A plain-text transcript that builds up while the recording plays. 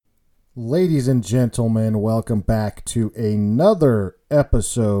Ladies and gentlemen, welcome back to another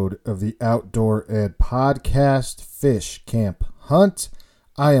episode of the Outdoor Ed Podcast, Fish Camp Hunt.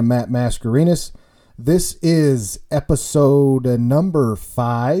 I am Matt Mascarenas. This is episode number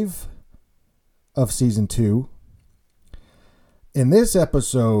 5 of season 2. In this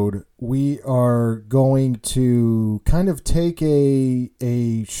episode, we are going to kind of take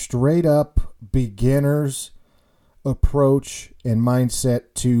a straight up beginner's approach and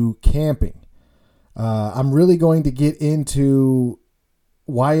mindset to camping. I'm really going to get into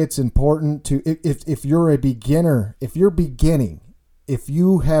why it's important to, if you're a beginner, if you're beginning, if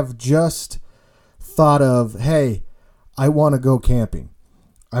you have just thought of, hey, I want to go camping.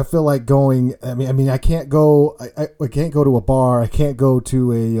 I feel like going. I can't go. I can't go to a bar. I can't go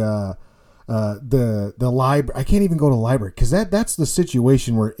to the library. I can't even go to the library because that's the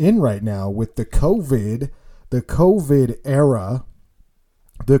situation we're in right now with the COVID era,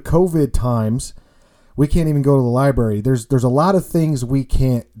 the COVID times. We can't even go to the library. There's a lot of things we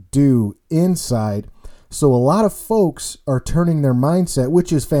can't do inside. So a lot of folks are turning their mindset,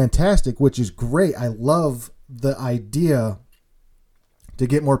 which is fantastic, which is great. I love the idea to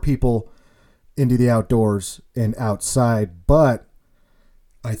get more people into the outdoors and outside. But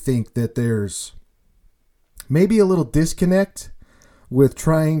I think that there's maybe a little disconnect with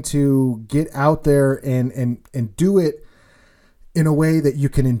trying to get out there and do it in a way that you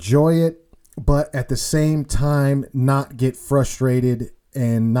can enjoy it, but at the same time not get frustrated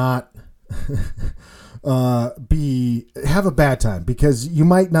and not have a bad time, because you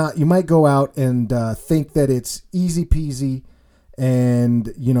might go out and think that it's easy peasy and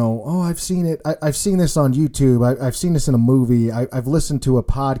I've seen it. I've seen this on YouTube. I've seen this in a movie. I've listened to a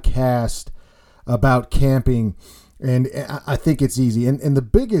podcast about camping. And I think it's easy. And the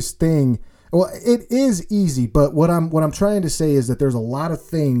biggest thing, well, it is easy, but what I'm trying to say is that there's a lot of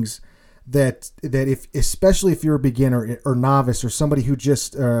things that especially if you're a beginner or novice or somebody who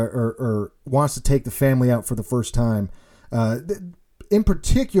just or wants to take the family out for the first time, in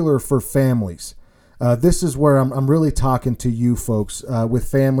particular for families, this is where I'm really talking to you folks with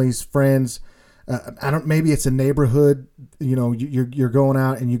families, friends. Maybe it's a neighborhood. You're going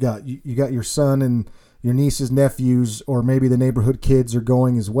out and you got your son and your nieces, nephews, or maybe the neighborhood kids are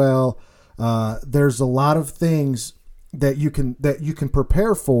going as well. There's a lot of things that you can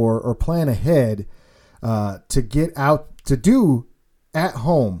prepare for or plan ahead to get out to do at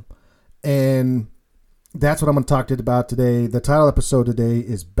home, and that's what I'm going to talk to you about today. The title episode today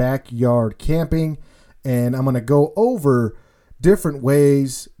is Backyard Camping, and I'm going to go over different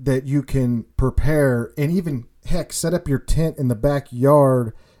ways that you can prepare and even set up your tent in the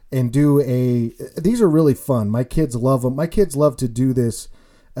backyard and these are really fun. My kids love them. My kids love to do this.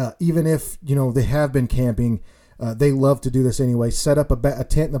 Even if, they have been camping, they love to do this anyway. Set up a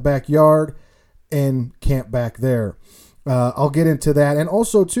tent in the backyard and camp back there. I'll get into that. And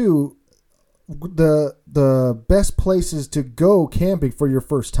also too, the best places to go camping for your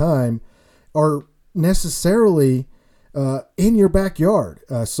first time are necessarily in your backyard,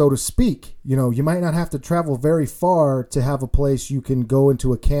 so to speak. You might not have to travel very far to have a place you can go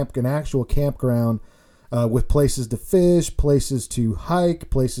into an actual campground with places to fish, places to hike,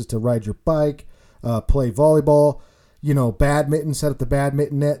 places to ride your bike, play volleyball, badminton, set up the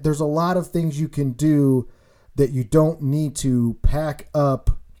badminton net. There's a lot of things you can do that you don't need to pack up,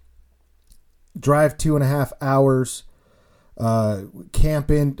 drive 2.5 hours,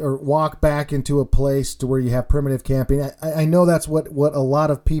 camp in or walk back into a place to where you have primitive camping. I know that's what a lot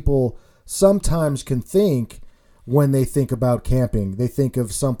of people sometimes can think when they think about camping. They think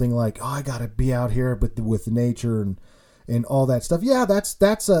of something like, oh, I got to be out here with nature and all that stuff. Yeah,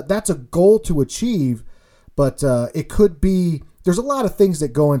 that's a goal to achieve, but it could be. There's a lot of things that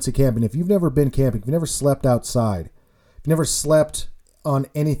go into camping. If you've never been camping, if you've never slept outside, if you've never slept on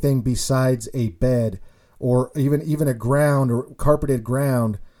anything besides a bed, or even a ground or carpeted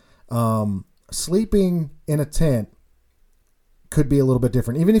ground, sleeping in a tent could be a little bit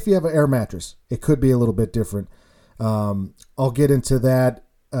different. Even if you have an air mattress, it could be a little bit different. I'll get into that.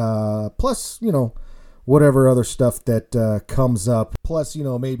 Plus, whatever other stuff that comes up. Plus,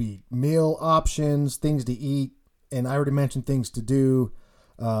 maybe meal options, things to eat. And I already mentioned things to do.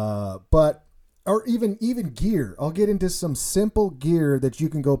 Or even gear. I'll get into some simple gear that you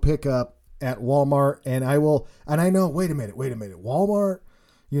can go pick up at Walmart, and I know, wait a minute, Walmart,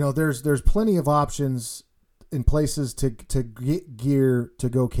 there's plenty of options in places to get gear to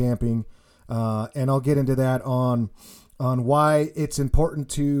go camping, and I'll get into that on why it's important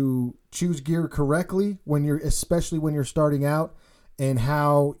to choose gear correctly especially when you're starting out, and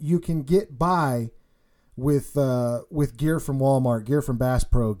how you can get by with gear from Walmart, gear from Bass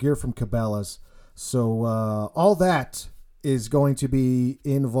Pro, gear from Cabela's. So all that is going to be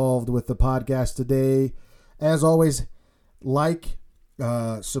involved with the podcast today. As always,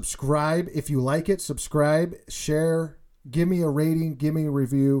 subscribe if you like it. Subscribe, share, give me a rating, give me a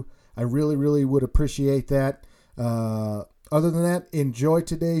review. I really, really would appreciate that. Other than that, enjoy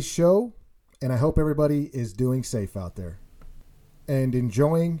today's show, and I hope everybody is doing safe out there and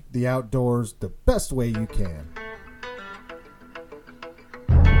enjoying the outdoors the best way you can.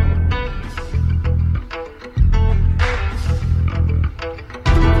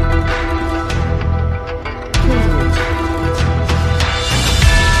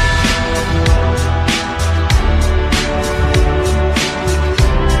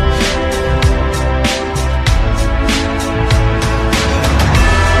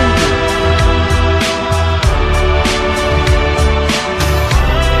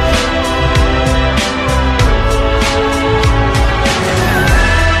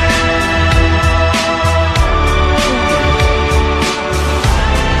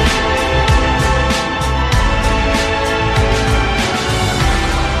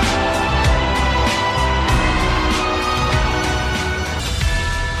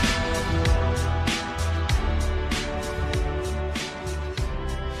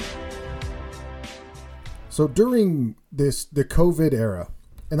 So during the COVID era,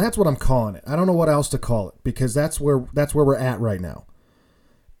 and that's what I'm calling it. I don't know what else to call it because that's where we're at right now.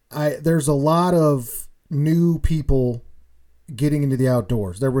 There's a lot of new people getting into the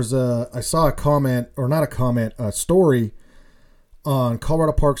outdoors. I saw a comment, or not a comment, a story on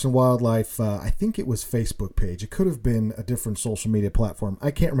Colorado Parks and Wildlife. I think it was Facebook page. It could have been a different social media platform. I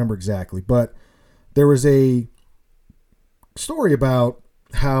can't remember exactly, but there was a story about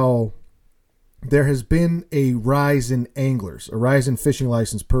how there has been a rise in anglers, a rise in fishing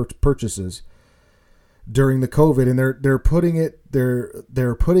license purchases during the COVID, and they're putting it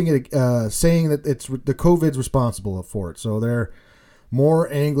saying that it's the COVID's responsible for it. So there are more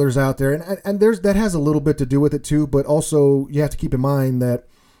anglers out there, and that has a little bit to do with it too. But also you have to keep in mind that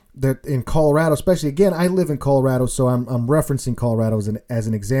in Colorado, especially, again, I live in Colorado, so I'm referencing Colorado as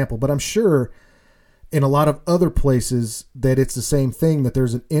an example, but I'm sure in a lot of other places that it's the same thing, that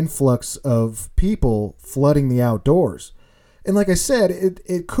there's an influx of people flooding the outdoors. And like I said,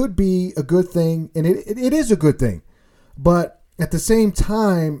 it could be a good thing, and it is a good thing. But at the same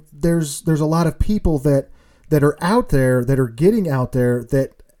time, there's a lot of people that are out there, that are getting out there,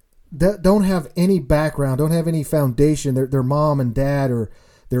 that don't have any background, don't have any foundation. Their mom and dad, or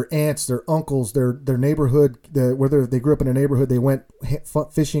their aunts, their uncles, their neighborhood, whether they grew up in a neighborhood, they went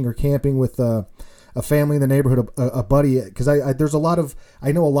fishing or camping with a family in the neighborhood, a buddy. Because I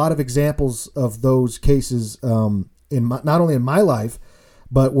know a lot of examples of those cases not only in my life,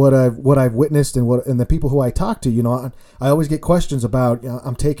 but what I've witnessed and the people who I talk to. You know, I always get questions about.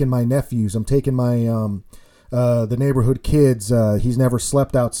 I'm taking my nephews. I'm taking my the neighborhood kids. He's never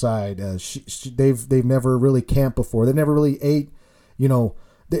slept outside. They've never really camped before. They never really ate. You know,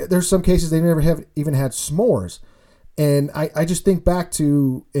 there's some cases they never have even had s'mores. And I just think back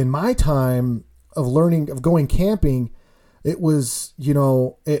to, in my time of going camping, it was, you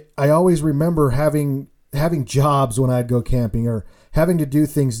know, I always remember having jobs when I'd go camping, or having to do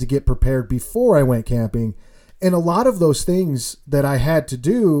things to get prepared before I went camping. And a lot of those things that I had to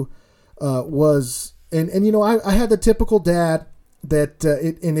do was, and you know, I had the typical dad that,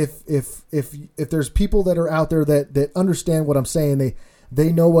 and if there's people that are out there that understand what I'm saying,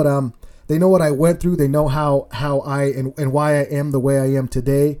 they know what I went through. They know how I and why I am the way I am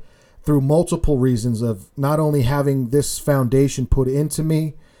today, through multiple reasons of not only having this foundation put into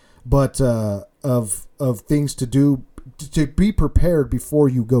me, but of things to do to be prepared before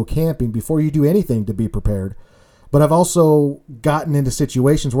you go camping, before you do anything to be prepared. But I've also gotten into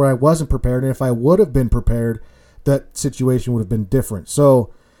situations where I wasn't prepared, and if I would have been prepared, that situation would have been different.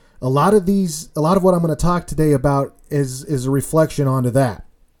 So a lot of what I'm going to talk today about is a reflection onto that,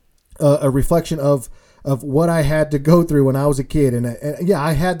 a reflection of what I had to go through when I was a kid. And yeah,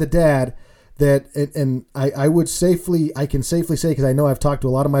 I had the dad that, and I can safely say, because I know I've talked to a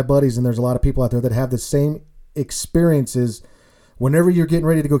lot of my buddies, and there's a lot of people out there that have the same experiences. Whenever you're getting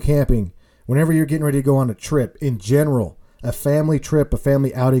ready to go camping, whenever you're getting ready to go on a trip in general, a family trip, a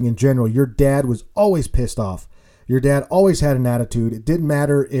family outing in general, your dad was always pissed off. Your dad always had an attitude. It didn't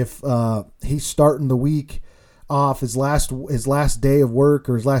matter if he's starting the week off, his last day of work,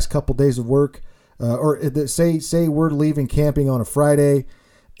 or his last couple days of work, or say we're leaving camping on a Friday,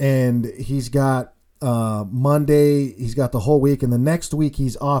 and he's got Monday, he's got the whole week, and the next week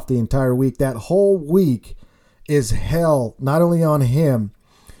he's off the entire week. That whole week is hell, not only on him,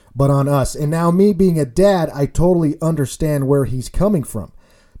 but on us. And now me being a dad, I totally understand where he's coming from.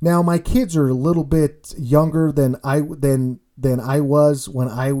 Now my kids are a little bit younger than I was when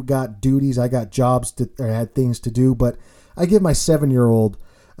I got duties. I got jobs or had things to do, but I give my 7-year-old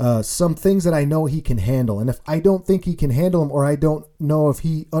some things that I know he can handle. And if I don't think he can handle them, or I don't know if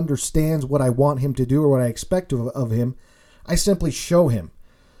he understands what I want him to do or what I expect of him, I simply show him.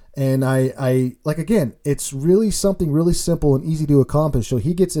 And I like, again, it's really something really simple and easy to accomplish. So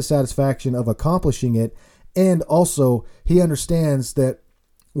he gets the satisfaction of accomplishing it. And also he understands that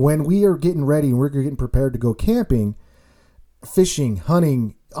when we are getting ready and we're getting prepared to go camping, fishing,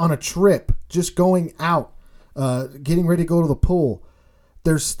 hunting, on a trip, just going out, getting ready to go to the pool,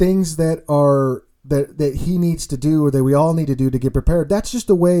 there's things that he needs to do, or that we all need to do to get prepared. That's just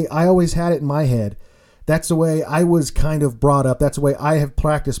the way I always had it in my head. That's the way I was kind of brought up. That's the way I have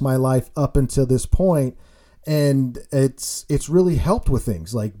practiced my life up until this point. And it's really helped with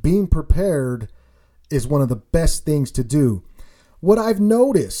things. Like, being prepared is one of the best things to do. What I've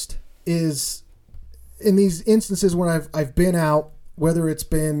noticed is, in these instances where I've been out, whether it's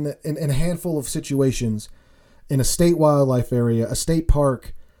been in a handful of situations, in a state wildlife area, a state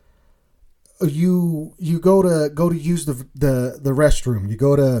park, you go to use the restroom, you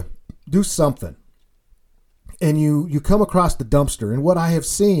go to do something, and you come across the dumpster. And what I have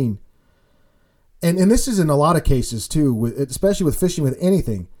seen, and this is in a lot of cases too, especially with fishing, with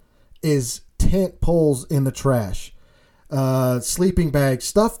anything, is tent poles in the trash, sleeping bags,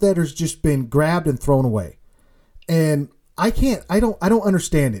 stuff that has just been grabbed and thrown away. And I don't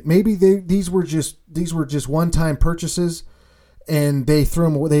understand it. Maybe these were just one-time purchases, and they threw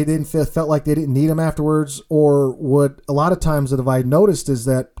them away. They felt like they didn't need them afterwards. Or what a lot of times that I've noticed is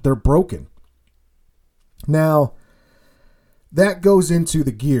that they're broken. Now, that goes into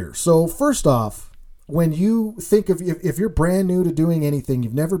the gear. So first off, when you think of, if you're brand new to doing anything,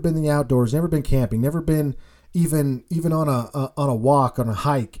 you've never been in the outdoors, never been camping, never been even on a walk, on a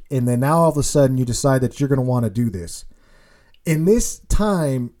hike, and then now all of a sudden you decide that you're going to want to do this. In this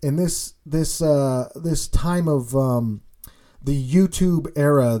time, this time of the YouTube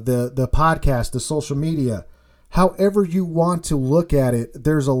era, the podcast, the social media, however you want to look at it,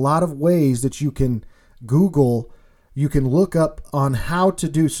 there's a lot of ways that you can Google, you can look up on how to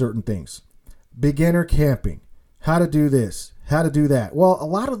do certain things. Beginner camping, how to do this, how to do that. Well, a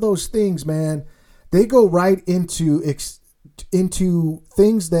lot of those things, man, they go right into things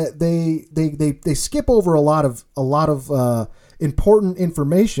that they skip over a lot of important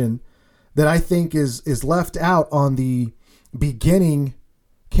information that I think is left out on the beginning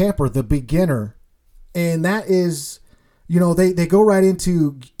camper, the beginner. And that is, they go right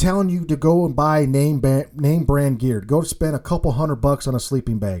into telling you to go and buy name brand gear. Go spend a couple $100 on a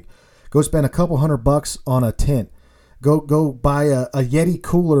sleeping bag. Go spend a couple $100 on a tent. Go buy a Yeti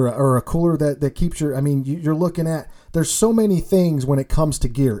cooler, or a cooler that keeps you're looking at, there's so many things when it comes to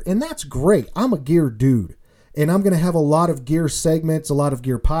gear, and that's great. I'm a gear dude, and I'm going to have a lot of gear segments, a lot of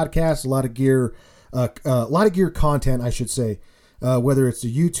gear podcasts, a lot of gear content, I should say, whether it's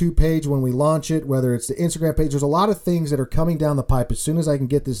the YouTube page when we launch it, whether it's the Instagram page. There's a lot of things that are coming down the pipe as soon as I can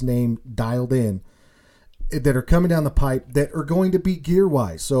get this name dialed in, that are coming down the pipe that are going to be gear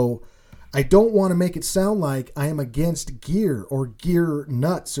wise. So I don't want to make it sound like I am against gear or gear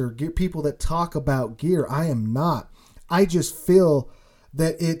nuts or gear people that talk about gear. I am not. I just feel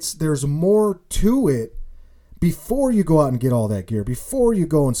that there's more to it before you go out and get all that gear, before you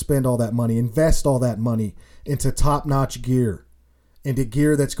go and spend all that money, invest all that money into top-notch gear, into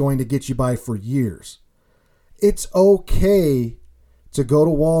gear that's going to get you by for years. It's okay to go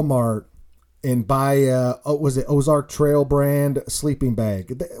to Walmart and buy Ozark Trail brand sleeping bag.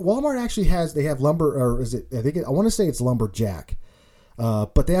 Walmart actually they have lumber, or I want to say it's Lumberjack,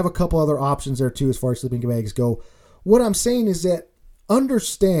 but they have a couple other options there too as far as sleeping bags go. What I'm saying is that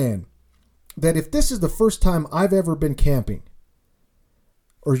understand that if this is the first time I've ever been camping,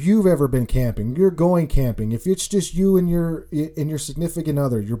 or you've ever been camping, you're going camping, if it's just you and your significant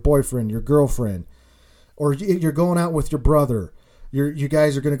other, your boyfriend, your girlfriend, or you're going out with your brother, you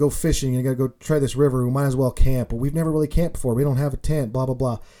guys are going to go fishing, you're going to go try this river, we might as well camp. But we've never really camped before, we don't have a tent, blah, blah,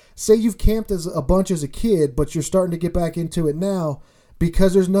 blah. Say you've camped as a bunch as a kid, but you're starting to get back into it now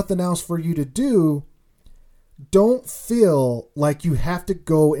because there's nothing else for you to do. Don't feel like you have to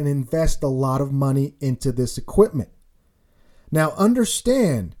go and invest a lot of money into this equipment. Now,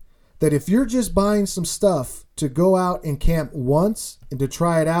 understand that if you're just buying some stuff to go out and camp once and to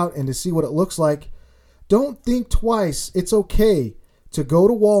try it out and to see what it looks like, don't think twice. It's okay to go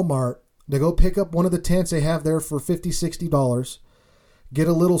to Walmart, to go pick up one of the tents they have there for $50, $60, get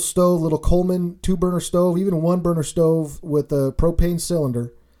a little stove, little Coleman 2-burner stove, even a 1-burner stove with a propane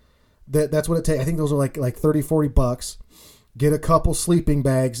cylinder, That's what it takes. I think those are like $30-$40. Get a couple sleeping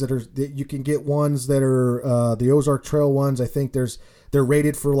bags that you can get ones that are the Ozark Trail ones. I think they're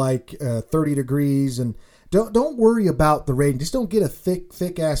rated for like 30 degrees, and don't worry about the rating. Just don't get a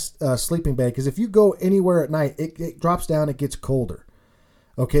thick ass sleeping bag, because if you go anywhere at night, it drops down, it gets colder.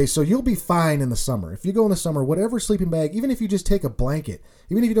 Okay, so you'll be fine in the summer. If you go in the summer, whatever sleeping bag, even if you just take a blanket,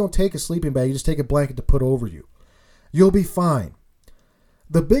 even if you don't take a sleeping bag, you just take a blanket to put over you, you'll be fine.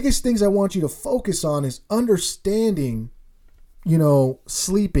 The biggest things I want you to focus on is understanding,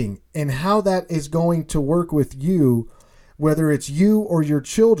 sleeping and how that is going to work with you, whether it's you or your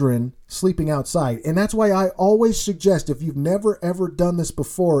children sleeping outside. And that's why I always suggest, if you've never ever done this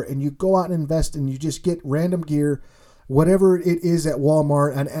before and you go out and invest and you just get random gear, whatever it is at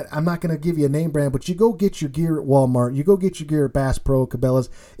Walmart, and I'm not going to give you a name brand, but you go get your gear at Walmart, you go get your gear at Bass Pro, Cabela's,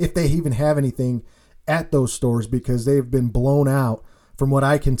 if they even have anything at those stores, because they've been blown out from what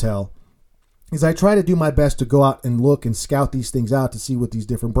I can tell. Is I try to do my best to go out and look and scout these things out to see what these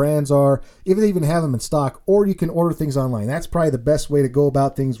different brands are, if they even have them in stock, or you can order things online. That's probably the best way to go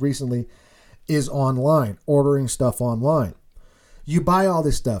about things recently, is online, ordering stuff online. You buy all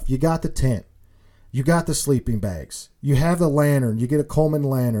this stuff. You got the tent. You got the sleeping bags. You have the lantern. You get a Coleman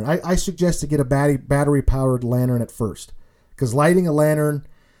lantern. I suggest to get a battery-powered lantern at first, because lighting a lantern,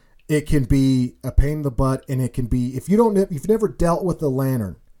 it can be a pain in the butt, and it can be, if you've never dealt with the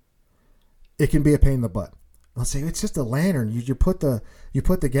lantern, it can be a pain in the butt. I'll say it's just a lantern. You put the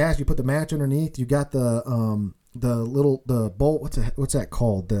gas, you put the match underneath. You got the bolt. What's that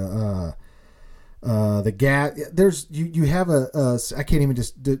called? The gas. You have I can't even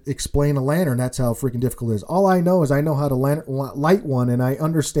just explain a lantern. That's how freaking difficult it is. All I know is I know how to light one, and I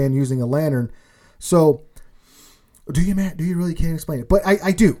understand using a lantern. So, do you really can't explain it? But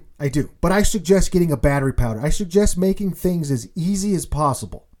I do. But I suggest getting a battery powder. I suggest making things as easy as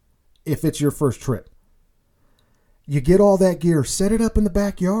possible. If it's your first trip, you get all that gear, set it up in the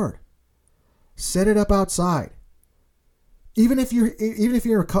backyard, set it up outside. Even if you're in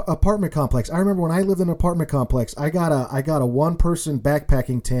an apartment complex. I remember when I lived in an apartment complex, I got a one-person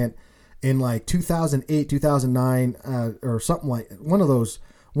backpacking tent in like 2008, 2009, or something like one of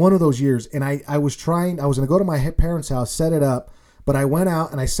those years. And I was going to go to my parents' house, set it up, but I went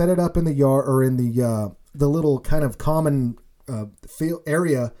out and I set it up in the yard, or in the little kind of common field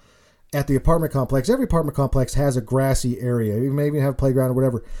area at the apartment complex. Every apartment complex has a grassy area. You may even have a playground or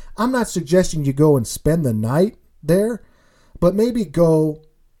whatever. I'm not suggesting you go and spend the night there, but maybe go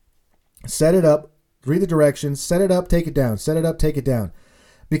set it up, read the directions, set it up, take it down, set it up, take it down.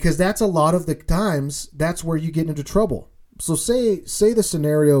 Because that's a lot of the times, that's where you get into trouble. So say the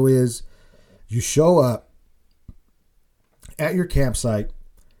scenario is you show up at your campsite,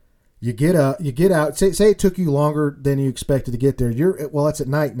 you get out. Say it took you longer than you expected to get there. It's at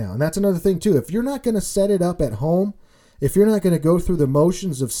night now, and that's another thing too. If you're not going to set it up at home, if you're not going to go through the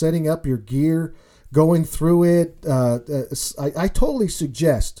motions of setting up your gear, going through it, I totally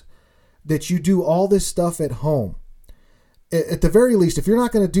suggest that you do all this stuff at home. At the very least, if you're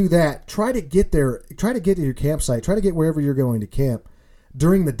not going to do that, try to get there. Try to get to your campsite. Try to get wherever you're going to camp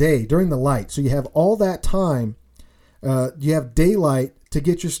during the day, during the light, so you have all that time. You have daylight to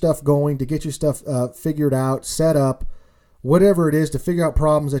get your stuff going, to get your stuff figured out, set up, whatever it is, to figure out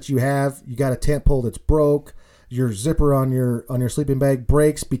problems that you have. You got a tent pole that's broke, your zipper on your sleeping bag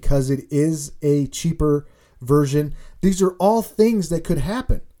breaks because it is a cheaper version. These are all things that could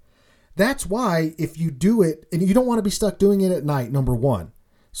happen. That's why if you do it, and you don't want to be stuck doing it at night, number one.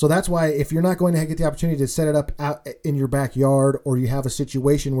 So that's why if you're not going to get the opportunity to set it up out in your backyard, or you have a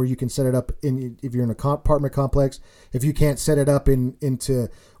situation where you can set it up if you're in an apartment complex, if you can't set it up into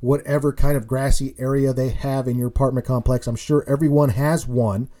whatever kind of grassy area they have in your apartment complex, I'm sure everyone has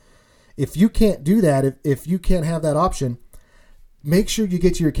one. If you can't do that, if you can't have that option, make sure you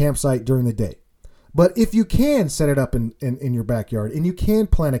get to your campsite during the day. But if you can set it up in your backyard, and you can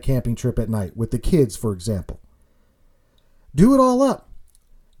plan a camping trip at night with the kids, for example, do it all up.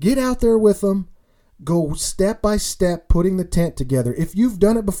 Get out there with them. Go step by step putting the tent together. If you've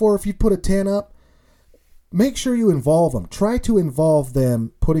done it before, if you put a tent up, make sure you involve them. Try to involve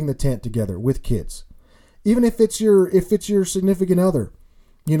them putting the tent together with kids. Even if it's your significant other.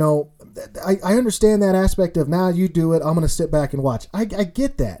 I understand that aspect of, now you do it, I'm going to sit back and watch. I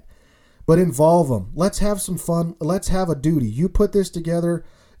get that. But involve them. Let's have some fun. Let's have a duty. You put this together.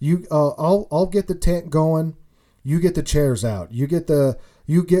 I'll get the tent going. You get the chairs out.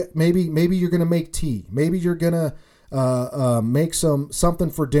 Maybe you're gonna make tea. Maybe you're gonna make something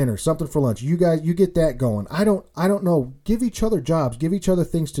for dinner, something for lunch. You get that going. I don't know. Give each other jobs. Give each other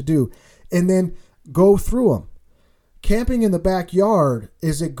things to do, and then go through them. camping in the backyard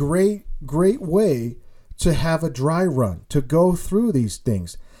is a great way to have a dry run, to go through these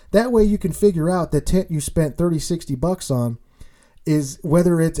things. That way you can figure out the tent you spent $30-$60 on is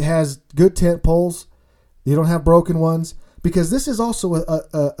whether it has good tent poles, you don't have broken ones, because this is also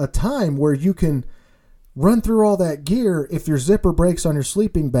a time where you can run through all that gear. If your zipper breaks on your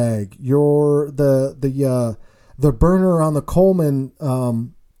sleeping bag, the burner on the Coleman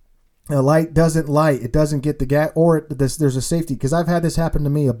light doesn't light, it doesn't get the gas, or there's a safety, because I've had this happen to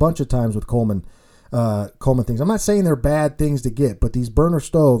me a bunch of times with Coleman things. I'm not saying they're bad things to get, but these burner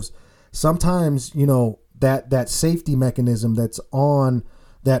stoves, sometimes, that safety mechanism that's on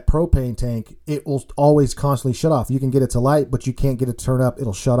that propane tank, it will always constantly shut off. You can get it to light, but you can't get it to turn up.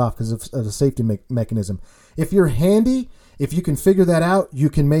 It'll shut off because of the safety mechanism. If you're handy, if you can figure that out,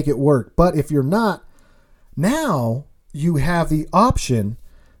 you can make it work. But if you're not, now you have the option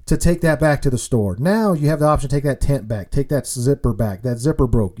to take that back to the store. Now you have the option to take that tent back, take that zipper back. That zipper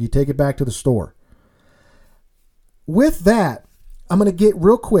broke. You take it back to the store. With that, I'm going to get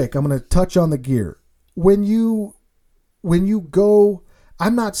real quick. I'm going to touch on the gear. When you go,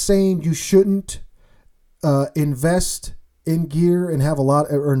 I'm not saying you shouldn't invest in gear and have a lot,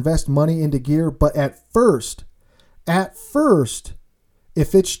 or invest money into gear, but at first,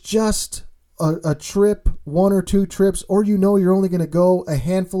 if it's just a trip, 1 or 2 trips, or you're only going to go a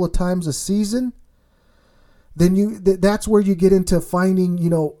handful of times a season, then that's where you get into finding,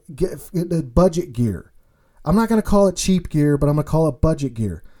 the budget gear. I'm not going to call it cheap gear, but I'm going to call it budget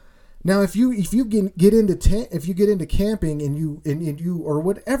gear. Now, if you get into camping and you or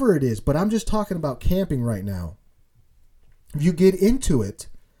whatever it is, but I'm just talking about camping right now. If you get into it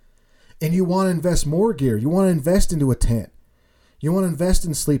and you want to invest more gear, you want to invest into a tent, you want to invest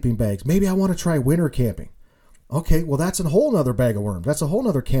in sleeping bags. Maybe I want to try winter camping. Okay, well, that's a whole nother bag of worms. That's a whole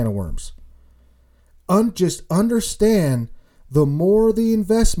nother can of worms. Just understand, the more the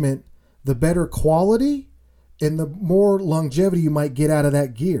investment, the better quality and the more longevity you might get out of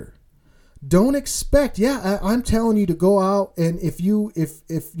that gear. Don't expect, I'm telling you to go out, and if you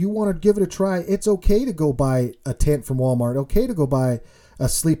want to give it a try, it's okay to go buy a tent from Walmart. Okay to go buy a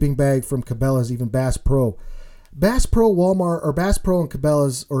sleeping bag from Cabela's, even Bass Pro. Bass Pro, Walmart, or Bass Pro and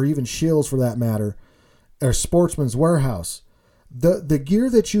Cabela's, or even Scheels for that matter, or Sportsman's Warehouse. The gear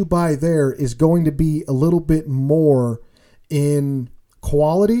that you buy there is going to be a little bit more in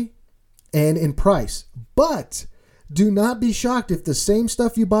quality and in price. But do not be shocked if the same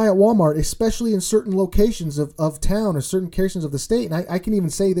stuff you buy at Walmart, especially in certain locations of town or certain locations of the state, and I can even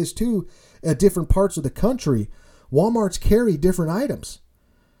say this too, at different parts of the country, Walmarts carry different items.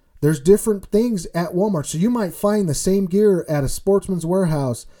 There's different things at Walmart. So you might find the same gear at a Sportsman's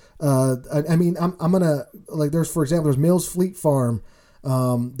Warehouse. I'm gonna, like, there's Mills Fleet Farm.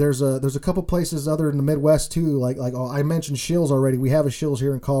 There's a couple places other in the Midwest too. Like I mentioned Scheels already. We have a Scheels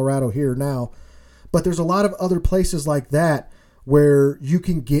here in Colorado here now. But there's a lot of other places like that where you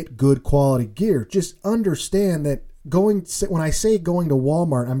can get good quality gear. Just understand that when I say going to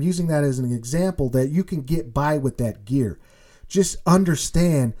Walmart, I'm using that as an example that you can get by with that gear. Just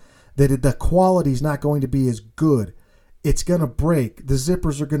understand that the quality is not going to be as good. It's going to break. The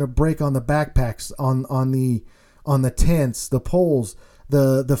zippers are going to break on the backpacks, on the tents, the poles.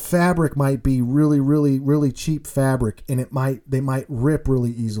 The fabric might be really, really, really cheap fabric, and they might rip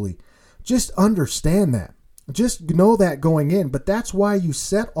really easily. Just understand that. Just know that going in. But that's why you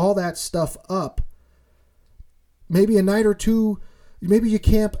set all that stuff up. Maybe a night or two. Maybe you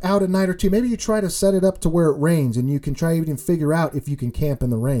camp out a night or two. Maybe you try to set it up to where it rains, and you can try even figure out if you can camp in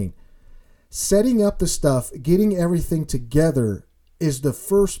the rain. Setting up the stuff, getting everything together is the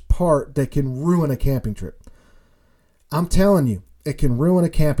first part that can ruin a camping trip. I'm telling you, it can ruin a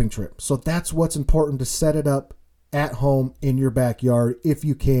camping trip. So that's what's important, to set it up at home in your backyard if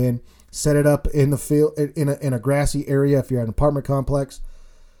you can. Set it up in the field, in a grassy area if you're at an apartment complex.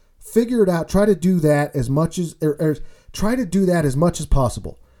 Figure it out. Try to do that as much as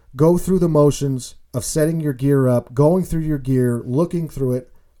possible. Go through the motions of setting your gear up, going through your gear, looking through it,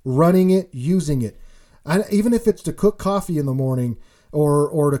 running it, using it. Even if it's to cook coffee in the morning,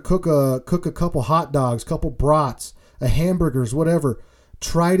 or to cook a couple hot dogs, couple brats, hamburgers, whatever.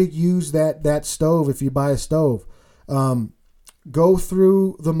 Try to use that stove if you buy a stove. Go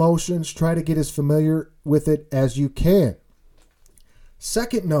through the motions. Try to get as familiar with it as you can.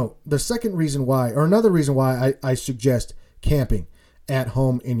 Second note, the second reason why, or another reason why I suggest camping at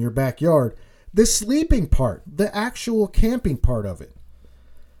home in your backyard, the sleeping part, the actual camping part of it.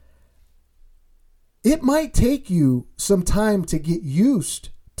 It might take you some time to get used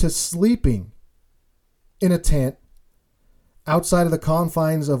to sleeping in a tent outside of the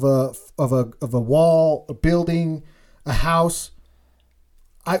confines of a wall, a building, a house.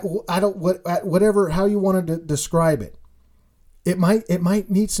 I don't whatever how you want to describe it. It might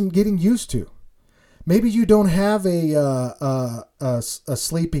need some getting used to. Maybe you don't have a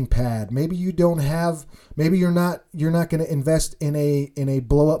sleeping pad. Maybe you don't have. Maybe you're not going to invest in a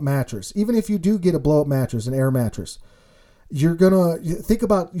blow up mattress. Even if you do get a blow up mattress, an air mattress, you're gonna think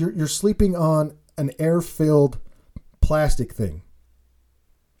about you're sleeping on an air filled plastic thing.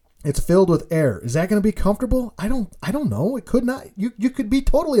 It's filled with air. Is that going to be comfortable? I don't know. It could not. You could be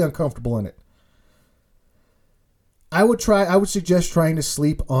totally uncomfortable in it. I would suggest trying to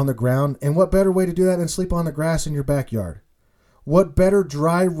sleep on the ground. And what better way to do that than sleep on the grass in your backyard? What better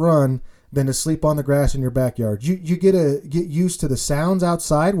dry run than to sleep on the grass in your backyard? You get used to the sounds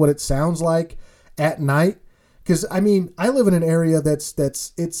outside, what it sounds like at night. Because I mean, I live in an area that's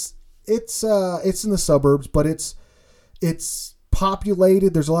it's in the suburbs, but it's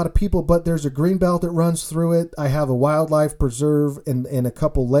populated. There's a lot of people, but there's a green belt that runs through it. I have a wildlife preserve and a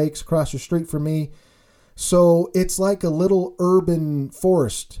couple lakes across the street from me. So it's like a little urban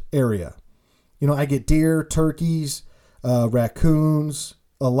forest area. You know, I get deer, turkeys, raccoons,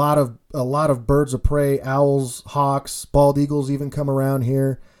 a lot of birds of prey, owls, hawks, bald eagles even come around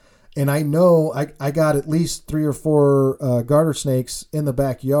here. And I know I got at least 3 or 4 garter snakes in the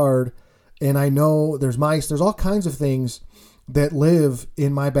backyard. And I know there's mice, there's all kinds of things that live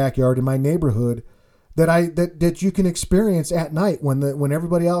in my backyard, in my neighborhood, that you can experience at night when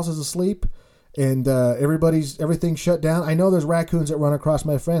everybody else is asleep and everything's shut down. I know there's raccoons that run across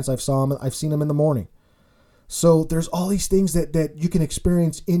my fence. I've seen them in the morning. So there's all these things that you can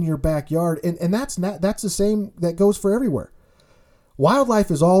experience in your backyard, and that's the same that goes for everywhere. Wildlife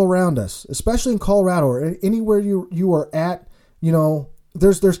is all around us, especially in Colorado or anywhere you are at. You know,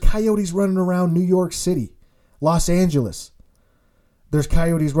 there's coyotes running around New York City, Los Angeles. There's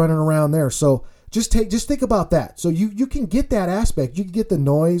coyotes running around there. So just think about that. So you can get that aspect. You can get the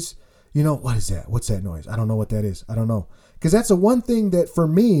noise. You know, what is that? What's that noise? I don't know what that is. I don't know. Because that's the one thing that for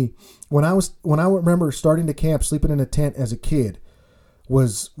me, when I remember starting to camp, sleeping in a tent as a kid,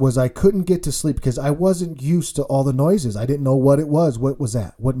 was I couldn't get to sleep because I wasn't used to all the noises. I didn't know what it was. What was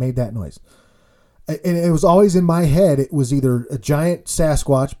that? What made that noise? And it was always in my head. It was either a giant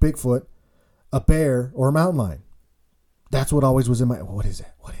Sasquatch, Bigfoot, a bear, or a mountain lion. That's what always was in my. What is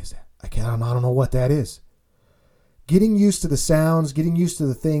that? What is that? I don't know what that is. Getting used to the sounds, getting used to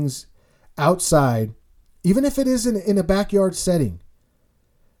the things outside, even if it is in a backyard setting,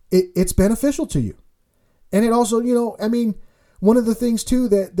 it's beneficial to you. And it also, you know, I mean, one of the things too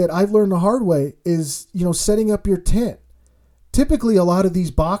that I've learned the hard way is, you know, setting up your tent. Typically, a lot of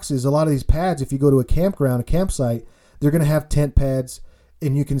these boxes, a lot of these pads, if you go to a campground, a campsite, they're going to have tent pads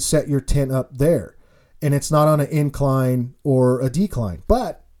and you can set your tent up there. And it's not on an incline or a decline.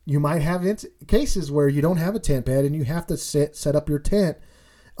 But you might have cases where you don't have a tent pad and you have to set up your tent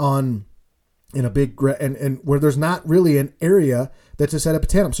in a big and where there's not really an area that's to set up a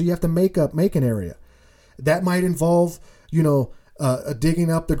tent. So you have to make an area. That might involve, you know,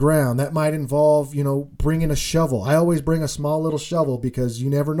 digging up the ground. That might involve, you know, bringing a shovel. I always bring a small little shovel because you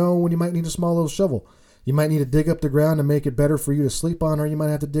never know when you might need a small little shovel. You might need to dig up the ground to make it better for you to sleep on, or you might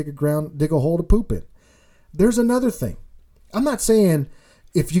have to dig a hole to poop in. There's another thing. I'm not saying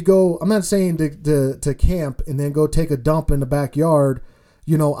to camp and then go take a dump in the backyard.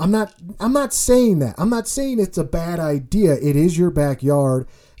 You know, I'm not saying that. I'm not saying it's a bad idea. It is your backyard.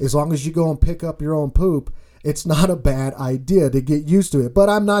 As long as you go and pick up your own poop, it's not a bad idea to get used to it. But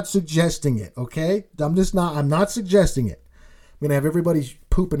I'm not suggesting it, okay? I'm not suggesting it. I'm going to have everybody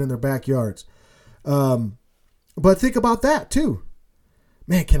pooping in their backyards. But think about that too.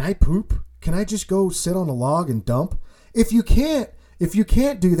 Man, can I poop? Can I just go sit on a log and dump? If you can't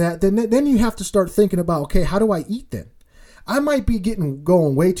do that, then you have to start thinking about, okay, how do I eat then? I might be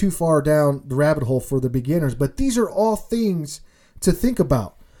going way too far down the rabbit hole for the beginners, but these are all things to think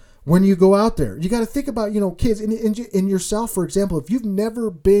about when you go out there. You got to think about, you know, kids and yourself, for example. If you've never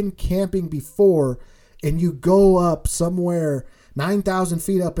been camping before and you go up somewhere 9,000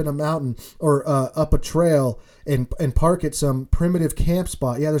 feet up in a mountain or up a trail and park at some primitive camp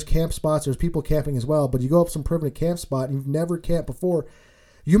spot. Yeah, there's camp spots. There's people camping as well, but you go up some primitive camp spot and you've never camped before.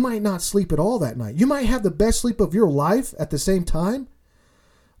 You might not sleep at all that night. You might have the best sleep of your life at the same time,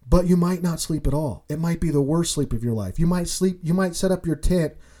 but you might not sleep at all. It might be the worst sleep of your life. You might set up your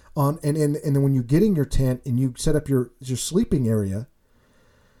tent on, and then when you get in your tent and you set up your sleeping area,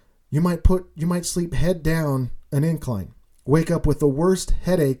 you might sleep head down an incline. Wake up with the worst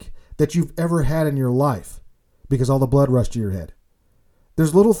headache that you've ever had in your life because all the blood rushed to your head.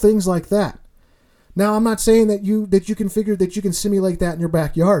 There's little things like that. Now, I'm not saying that you can simulate that in your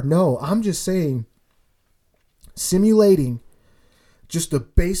backyard. No, I'm just saying simulating just a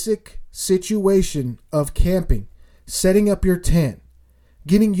basic situation of camping, setting up your tent,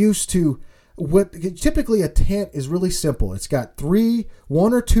 getting used to what typically a tent is really simple. It's got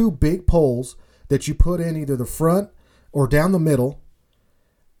one or two big poles that you put in either the front or down the middle.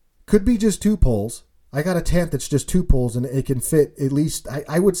 Could be just two poles. I got a tent that's just two poles and it can fit at least,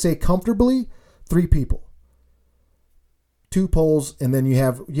 I would say comfortably, 3 people. 2 poles, and then you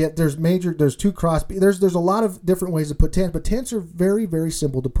have, there's 2 cross, there's a lot of different ways to put tents, but tents are very, very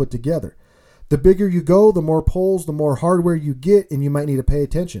simple to put together. The bigger you go, the more poles, the more hardware you get, and you might need to pay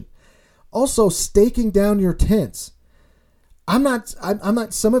attention. Also, staking down your tents. I'm not,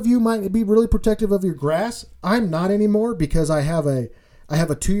 some of you might be really protective of your grass. I'm not anymore because I have a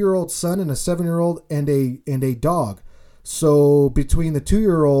 2-year-old son and a 7-year-old and a dog. So between the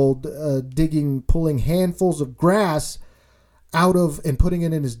 2-year-old pulling handfuls of grass out of and putting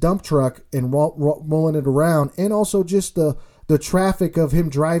it in his dump truck and rolling it around, and also just the traffic of him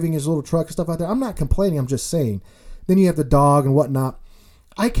driving his little truck and stuff out there. I'm not complaining. I'm just saying. Then you have the dog and whatnot.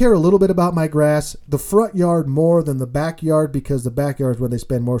 I care a little bit about my grass, the front yard more than the backyard, because the backyard is where they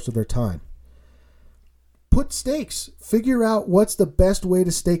spend most of their time. Put stakes. Figure out what's the best way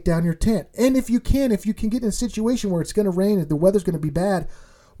to stake down your tent. And if you can get in a situation where it's going to rain and the weather's going to be bad,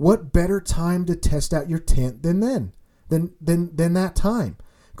 what better time to test out your tent than that time?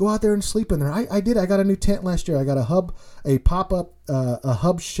 Go out there and sleep in there. I did. I got a new tent last year. I got a pop-up, a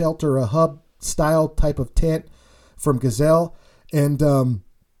hub shelter, a hub style type of tent from Gazelle. And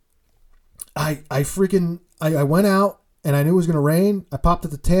I went out and I knew it was going to rain. I popped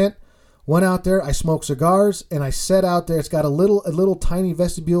at the tent, went out there. I smoked cigars and I sat out there. It's got a little tiny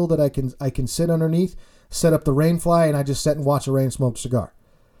vestibule that I can sit underneath, set up the rain fly, and I just sat and watched the rain, smoke a cigar.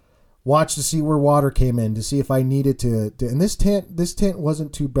 Watch to see where water came in, to see if I needed to. And this tent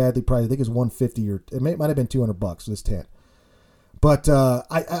wasn't too badly priced. I think it was $150 or it might have been $200. This tent, but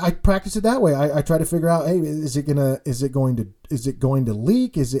I practice it that way. I try to figure out, hey, is it going to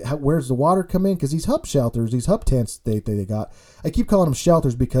leak? Where's the water come in? Because these hub shelters, these hub tents they got, I keep calling them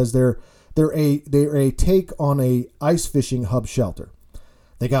shelters because they're a take on a ice fishing hub shelter.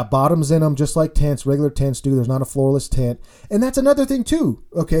 They got bottoms in them, just like tents, regular tents do. There's not a floorless tent. And that's another thing too.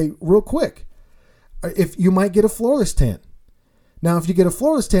 Okay, real quick. If you might get a floorless tent. Now, if you get a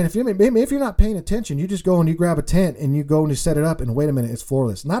floorless tent, if you're not paying attention, you just go and you grab a tent and you go and you set it up and wait a minute, it's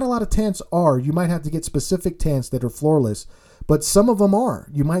floorless. Not a lot of tents are. You might have to get specific tents that are floorless, but some of them are.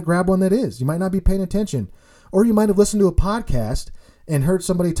 You might grab one that is. You might not be paying attention. Or you might have listened to a podcast and heard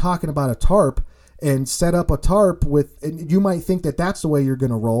somebody talking about a tarp and set up a tarp and you might think that that's the way you're going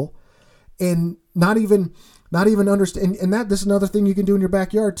to roll, and not even understand. And this is another thing you can do in your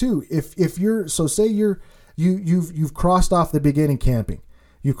backyard too. If you're, so say you've crossed off the beginning camping,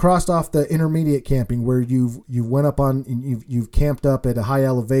 you crossed off the intermediate camping where you went up on, you've camped up at a high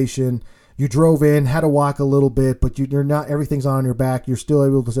elevation. You drove in, had to walk a little bit, but you're not, everything's on your back. You're still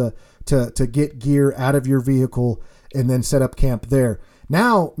able to get gear out of your vehicle and then set up camp there.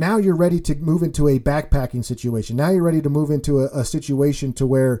 Now you're ready to move into a backpacking situation. Now you're ready to move into a situation to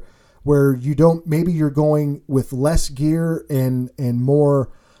where you don't, maybe you're going with less gear and more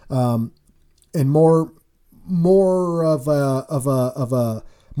of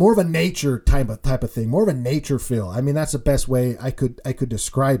a nature type of thing, more of a nature feel. I mean, that's the best way I could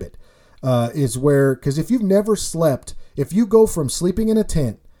describe it. Is where, because if you've never slept, if you go from sleeping in a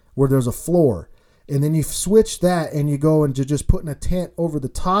tent where there's a floor, and then you switch that and you go into just putting a tent over the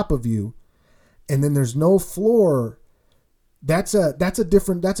top of you, and then there's no floor, that's a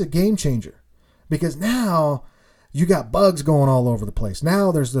game changer, because now you got bugs going all over the place.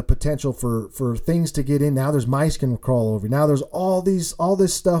 Now there's the potential for things to get in. Now there's mice can crawl over. Now there's all this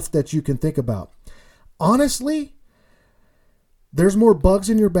stuff that you can think about. Honestly, there's more bugs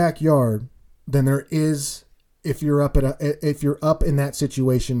in your backyard than there is if you're up in that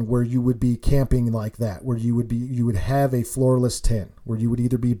situation where you would be camping like that, where you would have a floorless tent, where you would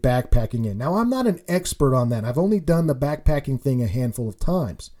either be backpacking in. Now, I'm not an expert on that. I've only done the backpacking thing a handful of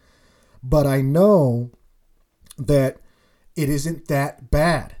times, but I know that it isn't that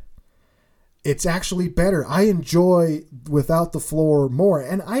bad. It's actually better. I enjoy without the floor more,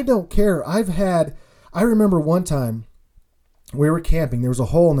 and I don't care. I remember one time we were camping. There was a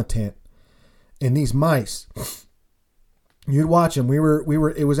hole in the tent, and these mice, you'd watch them.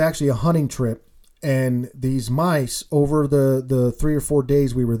 It was actually a hunting trip, and these mice over the 3 or 4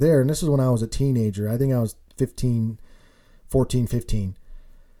 days we were there, and this is when I was a teenager. I think I was 15.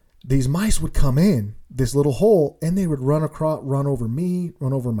 These mice would come in this little hole, and they would run over me,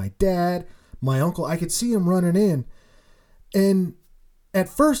 run over my dad, my uncle. I could see them running in, and at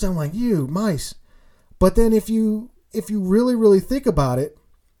first I'm like, you mice. But then if you really, really think about it,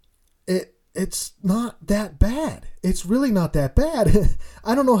 it's not that bad. It's really not that bad.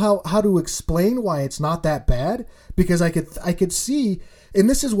 I don't know how to explain why it's not that bad, because I could see, and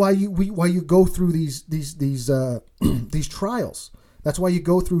this is why you go through these these trials. That's why you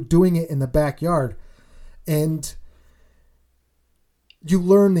go through doing it in the backyard, and you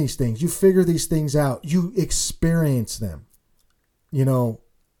learn these things, you figure these things out, you experience them. You know,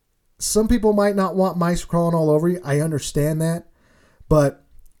 some people might not want mice crawling all over you. I understand that, but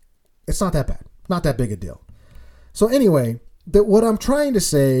it's not that bad. Not that big a deal. So anyway, what I'm trying to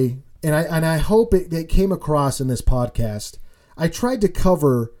say, and I hope it came across in this podcast, I tried to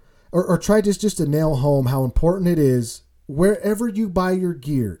cover or tried just to nail home how important it is wherever you buy your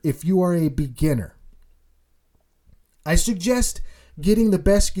gear. If you are a beginner, I suggest getting the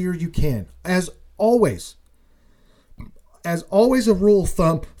best gear you can. As always a rule of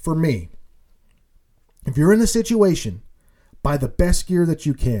thumb for me, if you're in a situation, buy the best gear that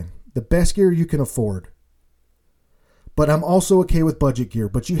you can. The best gear you can afford. But I'm also okay with budget gear.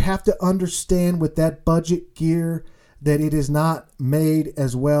 But you have to understand with that budget gear that it is not made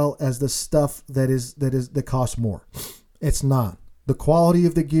as well as the stuff that costs more. It's not. The quality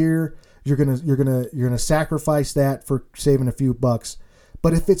of the gear, you're gonna sacrifice that for saving a few bucks.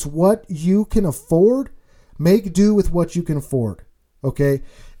 But if it's what you can afford, make do with what you can afford. Okay?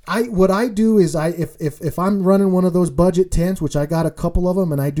 What I do is if I'm running one of those budget tents, which I got a couple of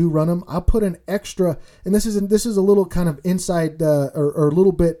them and I do run them, I'll put an extra, and this is a little kind of inside or a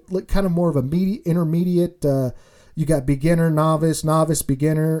little bit kind of more of a intermediate. You got beginner, novice,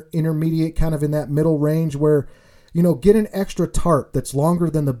 beginner, intermediate, kind of in that middle range where, you know, get an extra tarp that's longer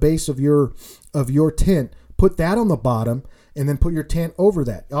than the base of your tent. Put that on the bottom, and then put your tent over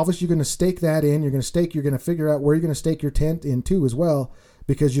that. Obviously, you're going to stake that in. You're going to figure out where you're going to stake your tent in too as well,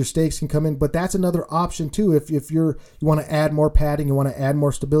 because your stakes can come in. But that's another option too. If you want to add more padding, you want to add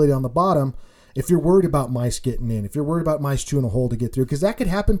more stability on the bottom. If you're worried about mice getting in, if you're worried about mice chewing a hole to get through, because that could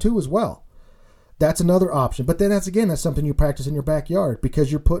happen too as well. That's another option. But then that's something you practice in your backyard,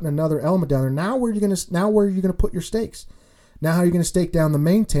 because you're putting another element down there. Now where are you going to put your stakes? Now how are you going to stake down the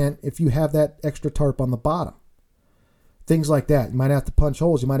main tent if you have that extra tarp on the bottom? Things like that. You might have to punch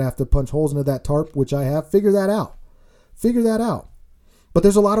holes. You might have to punch holes into that tarp, which I have. Figure that out. But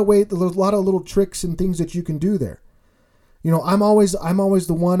there's a lot of little tricks and things that you can do there. You know, I'm always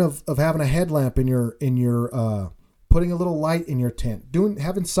the one of having a headlamp in your putting a little light in your tent,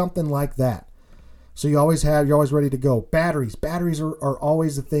 having something like that. So you're always ready to go. Batteries are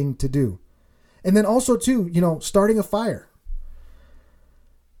always the thing to do. And then also too, you know, starting a fire.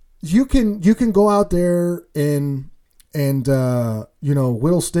 You can go out there and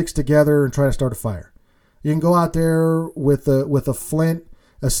whittle sticks together and try to start a fire. You can go out there with a flint,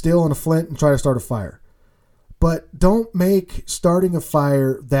 a steel and a flint, and try to start a fire. But don't make starting a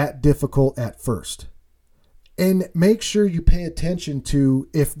fire that difficult at first. And make sure you pay attention to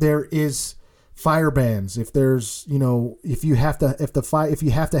if there is fire bans, if there's, you know, if you have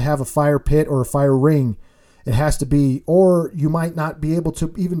to have a fire pit or a fire ring, it has to be, or you might not be able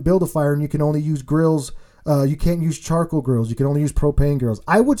to even build a fire and you can only use grills. You can't use charcoal grills. You can only use propane grills.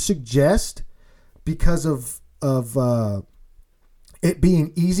 I would suggest, because of it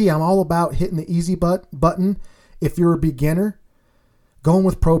being easy, I'm all about hitting the easy button. If you're a beginner, going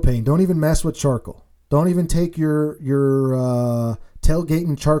with propane. Don't even mess with charcoal. Don't even take your tailgate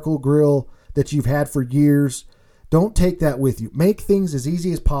and charcoal grill that you've had for years. Don't take that with you. Make things as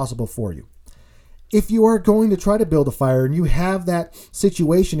easy as possible for you. If you are going to try to build a fire and you have that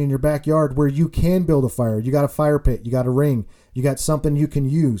situation in your backyard where you can build a fire, you got a fire pit, you got a ring, you got something you can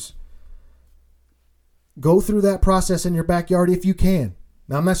use, go through that process in your backyard if you can.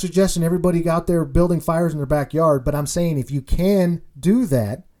 Now, I'm not suggesting everybody out there building fires in their backyard, but I'm saying if you can do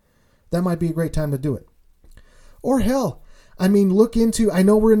that, that might be a great time to do it. Or hell, I mean, look into, I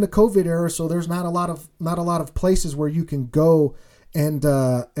know we're in the COVID era, so there's not a lot of places where you can go and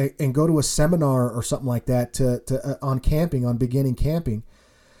go to a seminar or something like that to on camping, on beginning camping.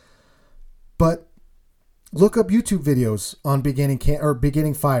 But look up YouTube videos on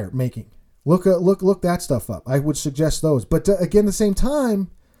beginning fire making. Look that stuff up. I would suggest those. But again, at the same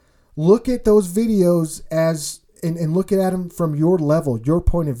time, look at those videos and look at them from your level, your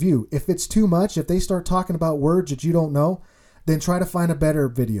point of view. If it's too much, if they start talking about words that you don't know, then try to find a better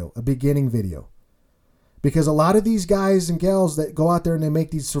video, a beginning video. Because a lot of these guys and gals that go out there and they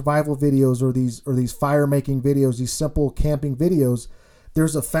make these survival videos or these fire making videos, these simple camping videos,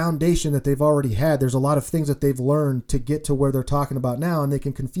 there's a foundation that they've already had. There's a lot of things that they've learned to get to where they're talking about now, and they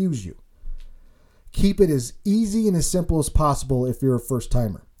can confuse you. Keep it as easy and as simple as possible if you're a first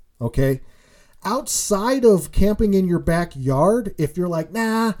timer. Okay? outside of camping in your backyard, if you're like,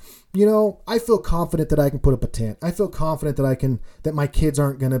 nah, I feel confident that I can put up a tent. I feel confident that my kids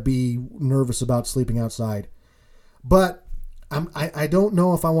aren't going to be nervous about sleeping outside. But I don't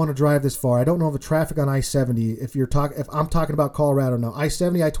know if I want to drive this far. I don't know if the traffic on I-70, if I'm talking about Colorado now,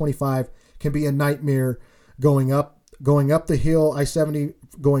 I-70, I-25 can be a nightmare going up the hill, I-70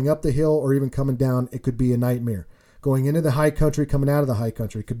 going up the hill, or even coming down. It could be a nightmare. Going into the high country, coming out of the high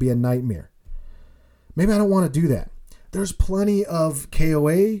country could be a nightmare. Maybe I don't want to do that. There's plenty of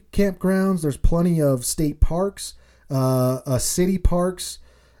KOA campgrounds. There's plenty of state parks, city parks,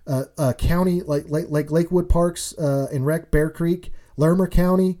 county like Lakewood Parks in Bear Creek, Larimer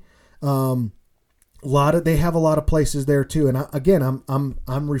County. They have a lot of places there too. And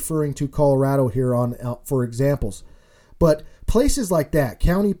I'm referring to Colorado here for examples, but places like that,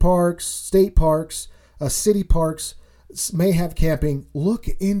 county parks, state parks, city parks may have camping. Look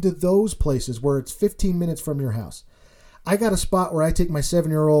into those places where it's 15 minutes from your house. I got a spot where I take my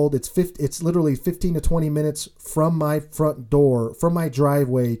 7-year-old. It's literally 15 to 20 minutes from my front door, from my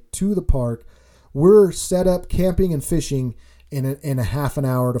driveway to the park. We're set up camping and fishing in a half an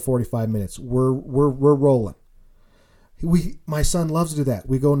hour to 45 minutes. We're rolling. My son loves to do that.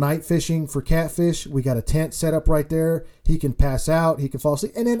 We go night fishing for catfish. We got a tent set up right there. He can pass out. He can fall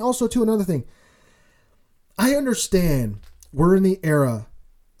asleep. And then also too, another thing. I understand we're in the era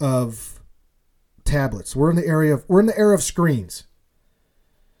of tablets. We're in the era of screens.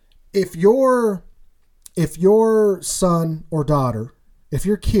 If your son or daughter, if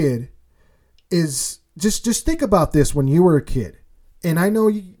your kid is just think about this when you were a kid. And I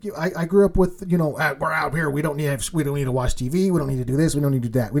know I grew up with, we're out here. We don't need to watch TV. We don't need to do this. We don't need to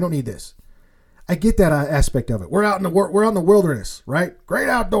do that. We don't need this. I get that aspect of it. We're out in the wilderness, right? Great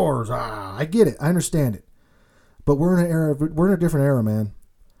outdoors. I get it. I understand it. But we're in a different era, man.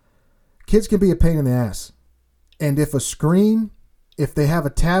 Kids can be a pain in the ass. And if they have a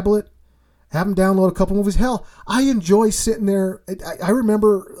tablet, have them download a couple movies. Hell, I enjoy sitting there. I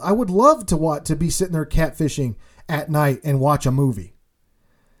remember I would love to be sitting there catfishing at night and watch a movie.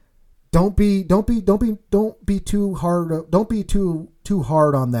 Don't be too hard. Don't be too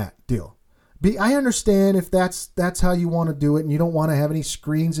hard on that deal. I understand if that's how you want to do it, and you don't want to have any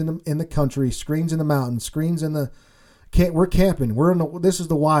screens in the country, screens in the mountains, screens in the. We're camping. This is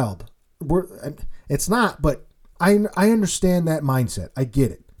the wild. It's not, but I understand that mindset. I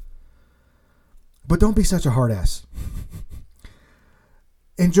get it. But don't be such a hard ass.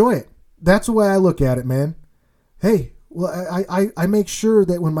 Enjoy it. That's the way I look at it, man. Hey, well, I make sure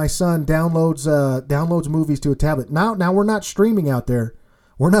that when my son downloads movies to a tablet. Now we're not streaming out there.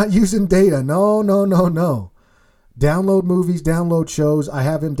 We're not using data. No. Download movies, download shows. I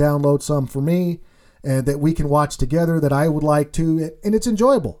have him download some for me, and that we can watch together that I would like to. And it's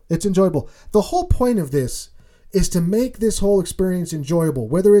enjoyable. It's enjoyable. The whole point of this is to make this whole experience enjoyable,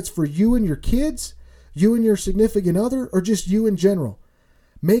 whether it's for you and your kids, you and your significant other, or just you in general.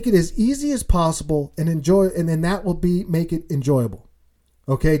 Make it as easy as possible and enjoy, and then that will make it enjoyable.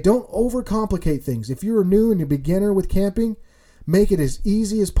 Okay? Don't overcomplicate things. If you're new and you're a beginner with camping, make it as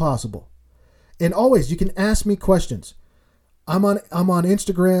easy as possible. And always, you can ask me questions. I'm on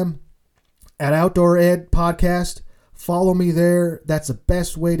Instagram at Outdoor Ed Podcast. Follow me there. That's the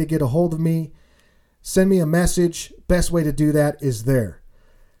best way to get a hold of me. Send me a message. Best way to do that is there.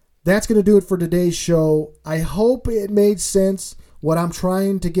 That's going to do it for today's show. I hope it made sense. What I'm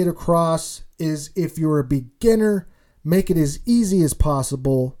trying to get across is if you're a beginner, make it as easy as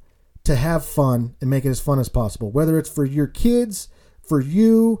possible to have fun and make it as fun as possible. Whether it's for your kids, for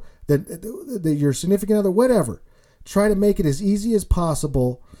you, your significant other, whatever. Try to make it as easy as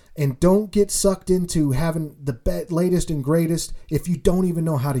possible, and don't get sucked into having the latest and greatest if you don't even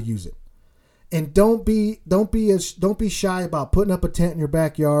know how to use it. And don't be shy about putting up a tent in your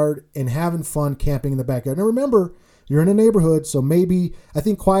backyard and having fun camping in the backyard. Now remember, you're in a neighborhood, so maybe I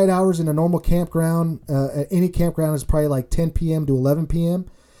think quiet hours in a normal campground, any campground is probably like 10 p.m. to 11 p.m.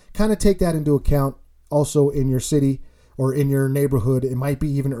 Kind of take that into account also in your city or in your neighborhood. It might be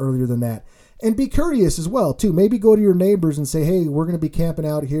even earlier than that. And be courteous as well, too. Maybe go to your neighbors and say, hey, we're going to be camping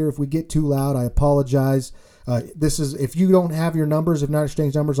out here. If we get too loud, I apologize. If you don't have your numbers, if not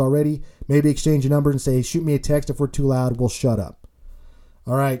exchanged numbers already, maybe exchange your numbers and say, shoot me a text. If we're too loud, we'll shut up.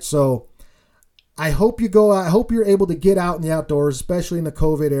 All right. So I hope you're able to get out in the outdoors, especially in the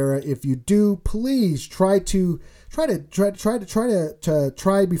COVID era. If you do, please try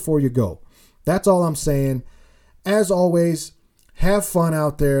before you go. That's all I'm saying. As always, have fun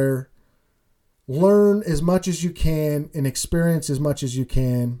out there. Learn as much as you can and experience as much as you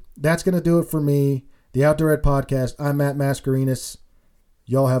can. That's going to do it for me. The Outdoor Ed Podcast. I'm Matt Mascarenas.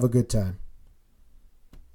 Y'all have a good time.